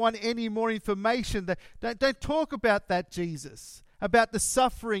didn't want any more information. Don't talk about that, Jesus. About the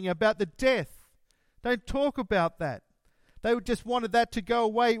suffering, about the death. Don't talk about that. They just wanted that to go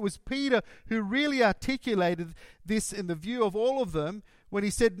away. It was Peter who really articulated this in the view of all of them when he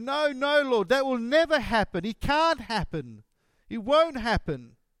said, no, Lord, that will never happen. It can't happen. It won't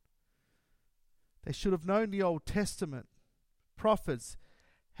happen. They should have known the Old Testament. Prophets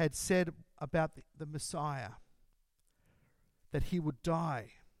had said about the Messiah that he would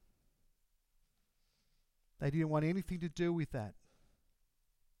die. They didn't want anything to do with that.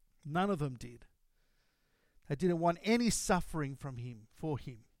 None of them did. They didn't want any suffering from him, for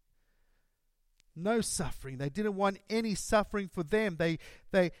him. No suffering. They didn't want any suffering for them.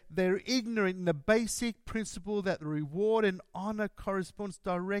 They're ignorant in the basic principle that the reward and honor corresponds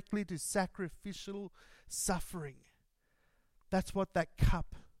directly to sacrificial suffering. That's what that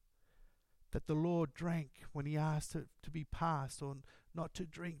cup that the Lord drank when he asked it to be passed, or not to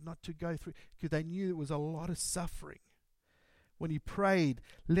drink, not to go through, because they knew it was a lot of suffering. when he prayed,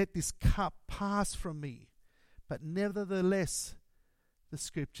 "Let this cup pass from me. But nevertheless," the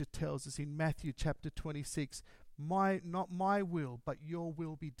scripture tells us in Matthew chapter 26, not my will, but your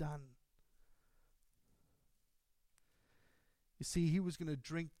will be done. You see, he was going to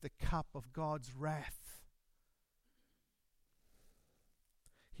drink the cup of God's wrath.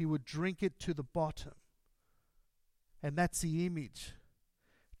 He would drink it to the bottom. And that's the image.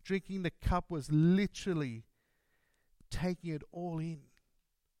 Drinking the cup was literally taking it all in.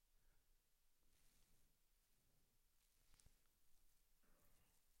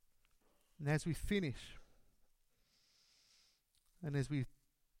 And as we finish, and as we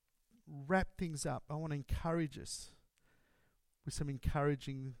wrap things up, I want to encourage us with some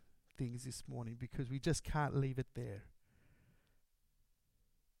encouraging things this morning, because we just can't leave it there.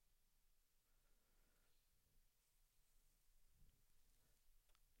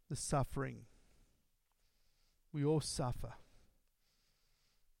 The suffering. We all suffer.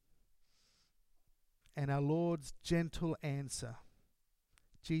 And our Lord's gentle answer,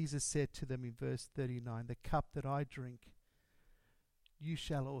 Jesus said to them in verse 39, "The cup that I drink, you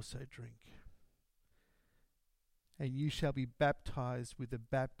shall also drink. And you shall be baptized with the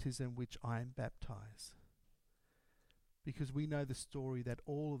baptism which I am baptized." Because we know the story that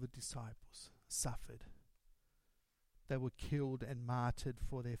all of the disciples suffered. They were killed and martyred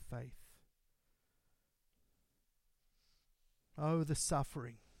for their faith. Oh, the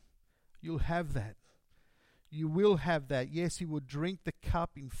suffering. You'll have that. You will have that. Yes, you will drink the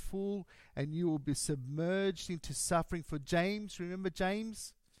cup in full, and you will be submerged into suffering. For James, remember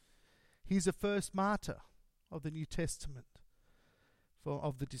James? He's the first martyr of the New Testament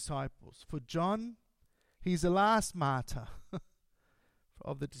of the disciples. For John, he's the last martyr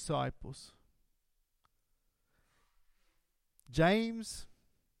of the disciples. James,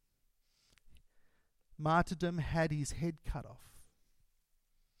 martyrdom had his head cut off.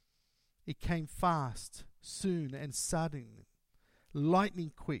 It came fast, soon and sudden,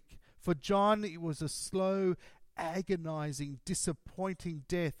 lightning quick. For John, it was a slow, agonizing, disappointing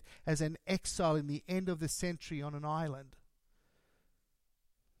death as an exile in the end of the century on an island.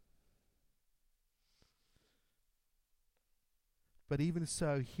 But even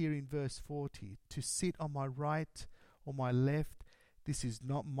so, here in verse 40, "To sit on my right or my left, this is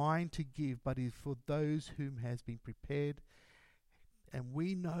not mine to give, but is for those whom has been prepared." And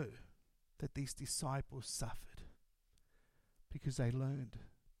we know that these disciples suffered because they learned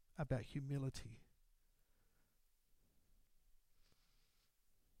about humility.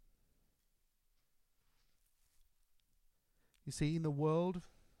 You see, in the world,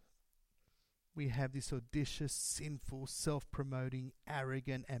 we have this audacious, sinful, self-promoting,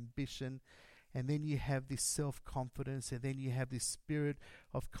 arrogant ambition. And then you have this self-confidence, and then you have this spirit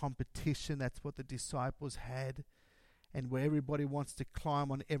of competition. That's what the disciples had. And where everybody wants to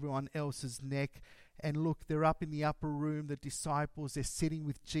climb on everyone else's neck. And look, they're up in the upper room, the disciples, they're sitting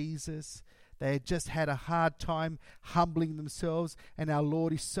with Jesus. They had just had a hard time humbling themselves, and our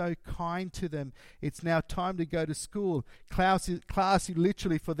Lord is so kind to them. It's now time to go to school. Class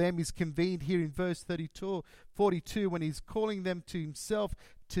literally for them is convened here in verse 42, when he's calling them to himself,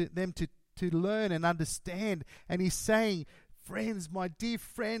 to learn and understand. And he's saying, friends, my dear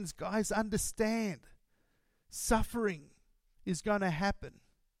friends, guys, understand. Suffering is going to happen.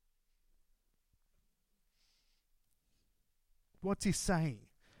 What's he saying?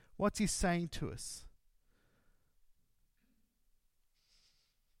 What's he saying to us?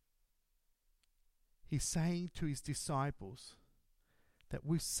 He's saying to his disciples that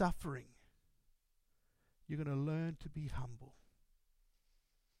with suffering, you're going to learn to be humble.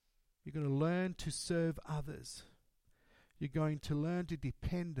 You're going to learn to serve others. You're going to learn to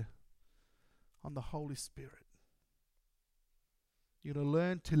depend on the Holy Spirit. You're going to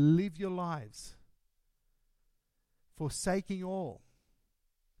learn to live your lives forsaking all.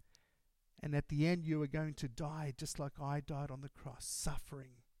 And at the end, you are going to die just like I died on the cross,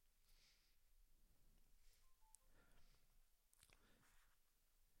 suffering.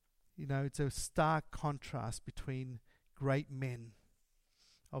 You know, it's a stark contrast between great men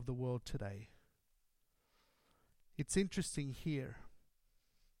of the world today. It's interesting here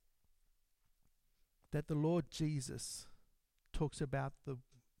that the Lord Jesus talks about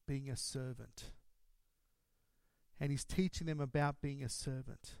being a servant. And he's teaching them about being a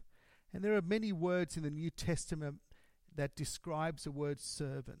servant. And there are many words in the New Testament that describes the word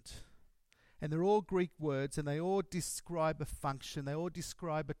servant. And they're all Greek words, and they all describe a function. They all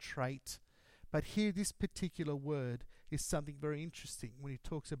describe a trait. But here, this particular word is something very interesting when he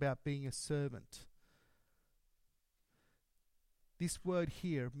talks about being a servant. This word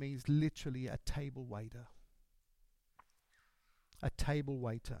here means literally a table waiter. a table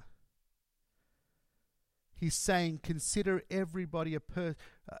waiter. He's saying, consider everybody a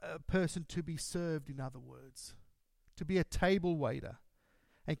person to be served, in other words, to be a table waiter.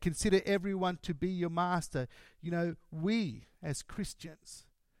 And consider everyone to be your master. You know, we as Christians,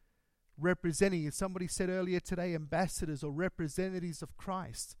 representing, as somebody said earlier today, ambassadors or representatives of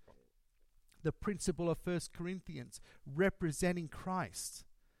Christ. The principle of 1 Corinthians, representing Christ.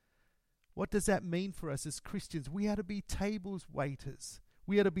 What does that mean for us as Christians? We are to be tables waiters.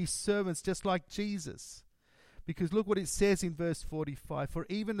 We are to be servants just like Jesus. Because look what it says in verse 45. For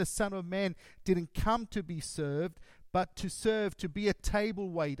even the Son of Man didn't come to be served, but to serve, to be a table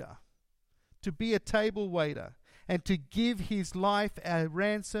waiter. To be a table waiter. And to give his life a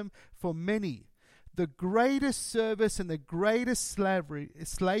ransom for many. The greatest service and the greatest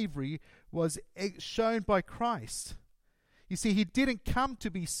slavery was shown by Christ. You see, he didn't come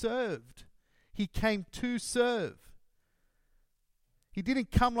to be served. He came to serve. He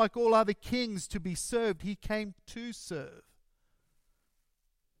didn't come like all other kings to be served. He came to serve.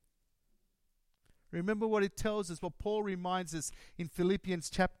 Remember what it tells us, what Paul reminds us in Philippians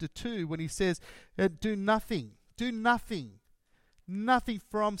chapter 2 when he says, do nothing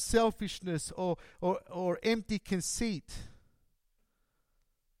from selfishness or empty conceit.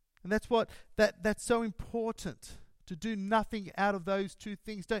 And that's so important, to do nothing out of those two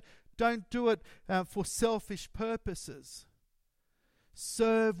things. Don't do it for selfish purposes.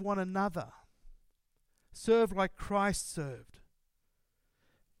 Serve one another. Serve like Christ served.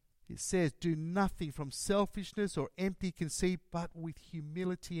 It says, do nothing from selfishness or empty conceit, but with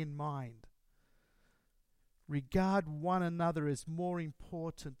humility in mind. Regard one another as more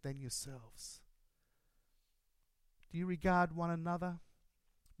important than yourselves. Do you regard one another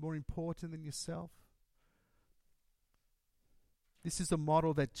more important than yourself? This is a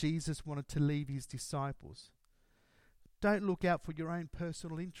model that Jesus wanted to leave his disciples. Don't look out for your own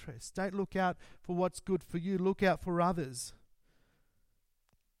personal interests. Don't look out for what's good for you. Look out for others.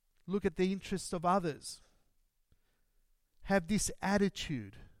 Look at the interests of others. Have this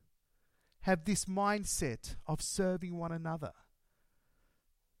attitude. Have this mindset of serving one another.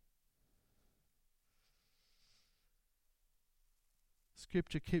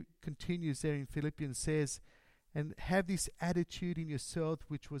 Scripture continues there in Philippians, says, and have this attitude in yourself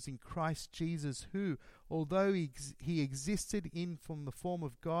which was in Christ Jesus, who, although he existed from the form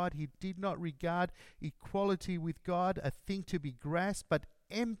of God, he did not regard equality with God a thing to be grasped, but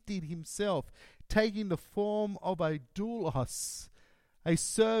emptied himself, taking the form of a doulos, a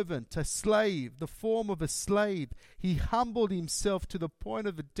servant, a slave, the form of a slave. He humbled himself to the point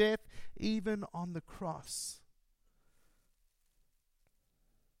of death, even on the cross.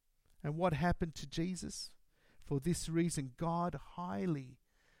 And what happened to Jesus? For this reason, God highly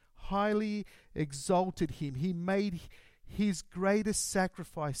exalted him. He made his greatest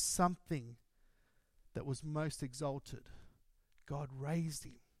sacrifice something that was most exalted. God raised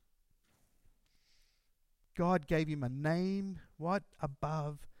him. God gave him a name, what?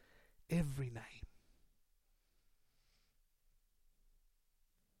 Above every name.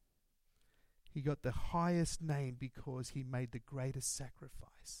 He got the highest name because he made the greatest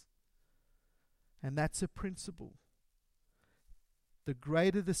sacrifice. And that's a principle. The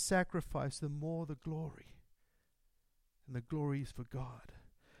greater the sacrifice, the more the glory. And the glory is for God.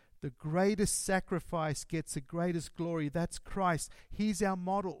 The greatest sacrifice gets the greatest glory. That's Christ. He's our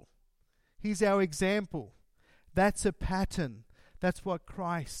model. He's our example. That's a pattern. That's what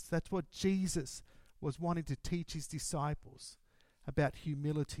Jesus was wanting to teach his disciples about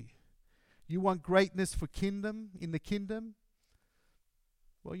humility. You want greatness in the kingdom?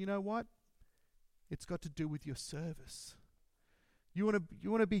 Well, you know what? It's got to do with your service. You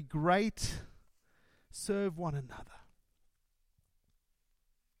want to be great? Serve one another.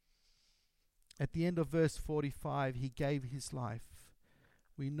 At the end of verse 45, he gave his life.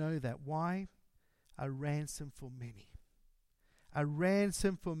 We know that. Why? A ransom for many. A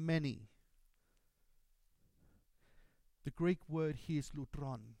ransom for many. The Greek word here is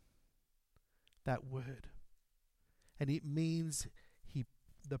lutron. That word. And it means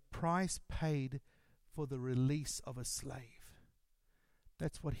the price paid for the release of a slave.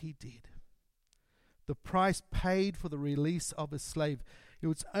 That's what he did. The price paid for the release of a slave. It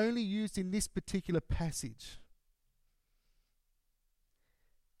was only used in this particular passage.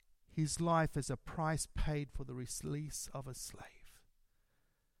 His life as a price paid for the release of a slave.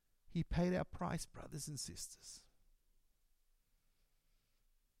 He paid our price, brothers and sisters.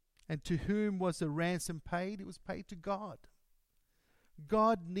 And to whom was the ransom paid? It was paid to God.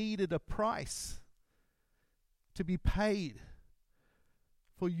 God needed a price to be paid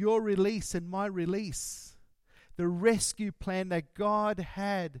for your release and my release. The rescue plan that God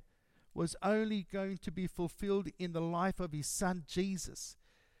had was only going to be fulfilled in the life of his son Jesus.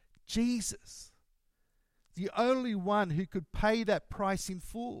 Jesus, the only one who could pay that price in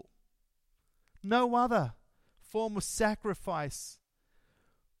full. No other form of sacrifice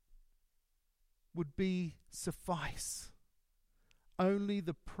would be suffice. Only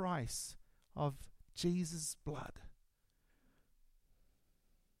the price of Jesus' blood.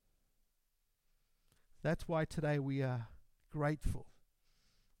 That's why today we are grateful.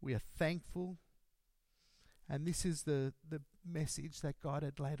 We are thankful. And this is the message that God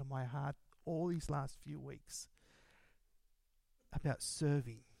had laid on my heart all these last few weeks. About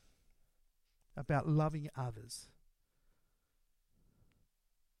serving. About loving others.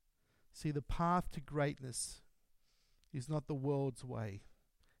 See, the path to greatness is not the world's way.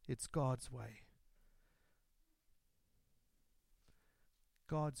 It's God's way.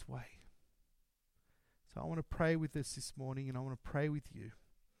 God's way. So I want to pray with us this morning, and I want to pray with you.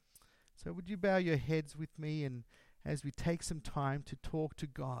 So would you bow your heads with me, and as we take some time to talk to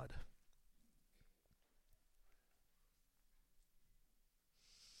God.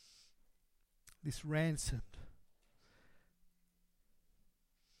 This ransomed.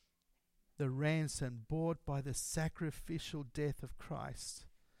 The ransom bought by the sacrificial death of Christ.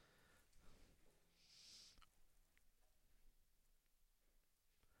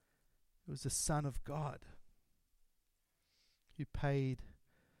 It was the Son of God who pays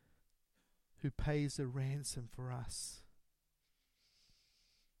the ransom for us.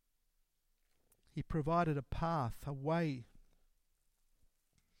 He provided a path, a way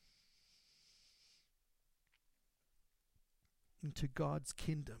into God's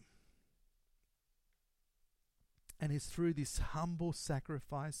kingdom. And it's through this humble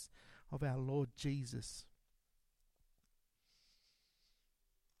sacrifice of our Lord Jesus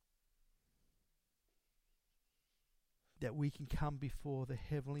that we can come before the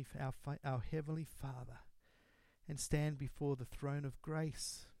our Heavenly Father and stand before the throne of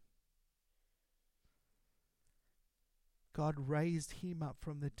grace. God raised him up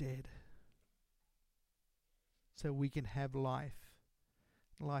from the dead so we can have life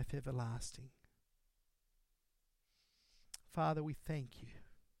everlasting. Father, we thank you.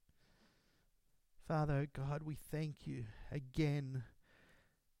 Father, oh God, we thank you again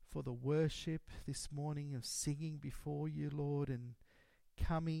for the worship this morning of singing before you, Lord, and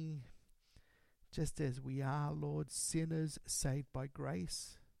coming just as we are, Lord, sinners saved by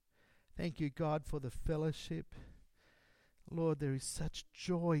grace. Thank you, God, for the fellowship. Lord, there is such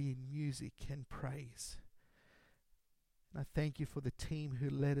joy in music and praise. And I thank you for the team who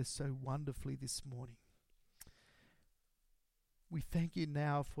led us so wonderfully this morning. We thank you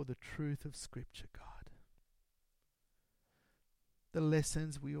now for the truth of Scripture, God. The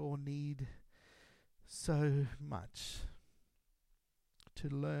lessons we all need so much to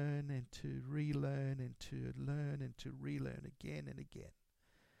learn and to relearn and to learn and to relearn again and again.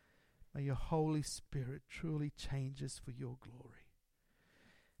 May your Holy Spirit truly change us for your glory.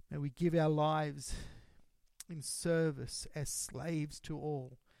 May we give our lives in service as slaves to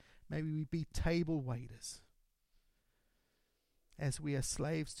all. May we be table waiters as we are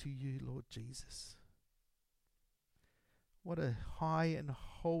slaves to you, Lord Jesus. What a high and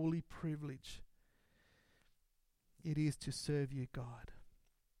holy privilege it is to serve you, God.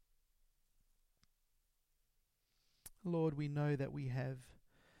 Lord, we know that we have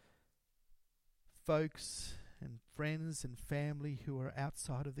folks and friends and family who are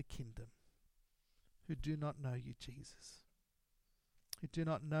outside of the kingdom, who do not know you, Jesus, who do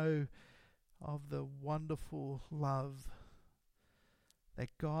not know of the wonderful love that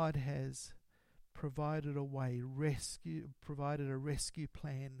God has provided a way, provided a rescue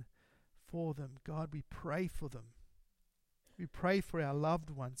plan for them. God, we pray for them. We pray for our loved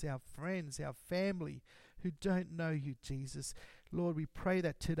ones, our friends, our family who don't know you, Jesus. Lord, we pray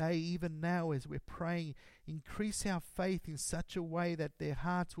that today, even now as we're praying, increase our faith in such a way that their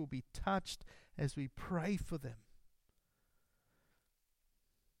hearts will be touched as we pray for them.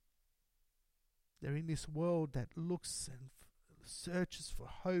 They're in this world that looks and searches for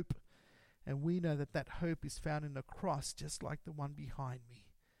hope, and we know that that hope is found in the cross, just like the one behind me.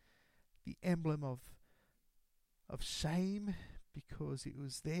 The emblem of shame, because it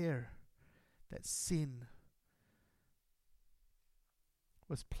was there that sin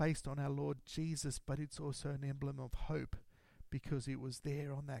was placed on our Lord Jesus, but it's also an emblem of hope, because it was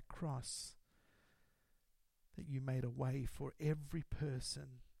there on that cross that you made a way for every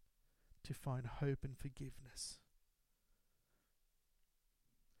person to find hope and forgiveness.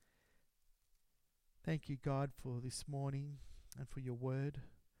 Thank you, God, for this morning and for your word.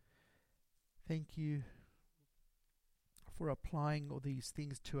 Thank you for applying all these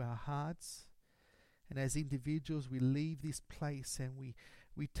things to our hearts. And as individuals, we leave this place and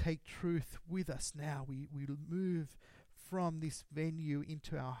we take truth with us now. We move from this venue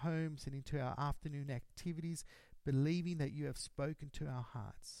into our homes and into our afternoon activities, believing that you have spoken to our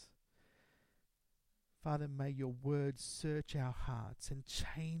hearts. Father, may your word search our hearts and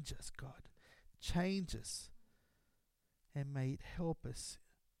change us, God. Change us. And may it help us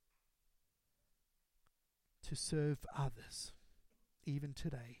to serve others, even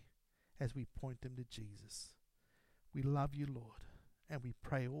today, as we point them to Jesus. We love you, Lord, and we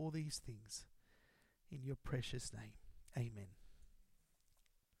pray all these things in your precious name. Amen.